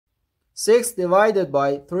6 divided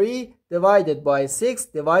by 3 divided by 6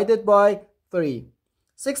 divided by 3.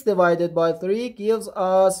 6 divided by 3 gives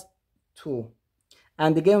us 2.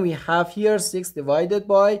 And again we have here 6 divided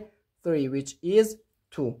by 3, which is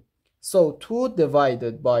 2. So 2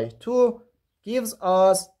 divided by 2 gives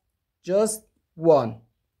us just 1.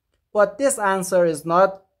 But this answer is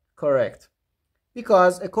not correct,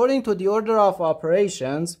 because according to the order of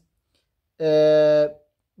operations,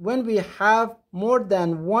 when we have more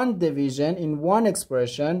than one division in one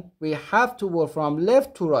expression, we have to go from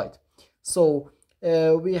left to right. So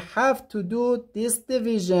we have to do this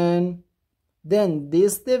division, then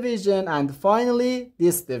this division, and finally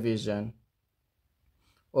this division.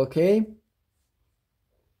 Okay.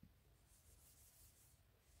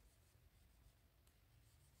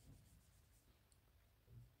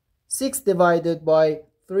 Six divided by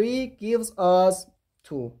 3 gives us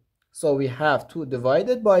 2. So we have 2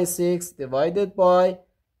 divided by 6 divided by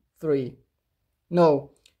 3.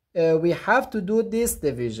 No, we have to do this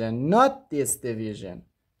division, not this division.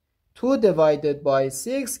 2 divided by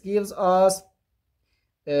 6 gives us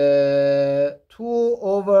 2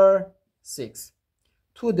 over 6.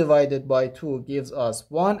 2 divided by 2 gives us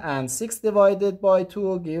 1, and 6 divided by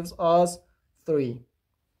 2 gives us 3.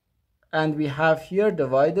 And we have here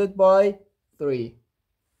divided by 3.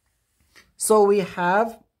 So we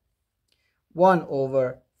have 1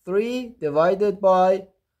 over 3 divided by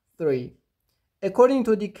 3. According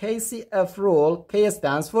to the KCF rule, K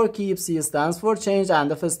stands for keep, C stands for change,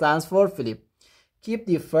 and F stands for flip. Keep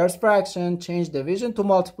the first fraction, change division to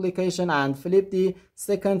multiplication, and flip the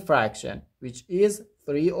second fraction, which is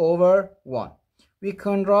 3 over 1. We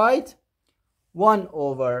can write 1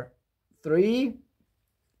 over 3,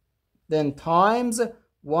 then times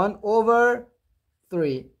 1 over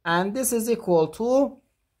 3. And this is equal to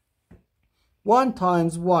 1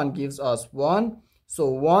 times 1 gives us 1. So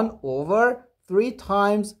 1 over 3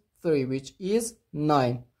 times 3, which is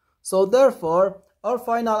 9. So therefore, our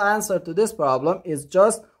final answer to this problem is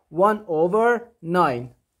just 1 over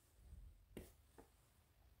 9.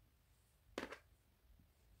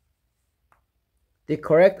 The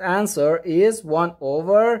correct answer is 1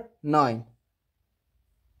 over 9.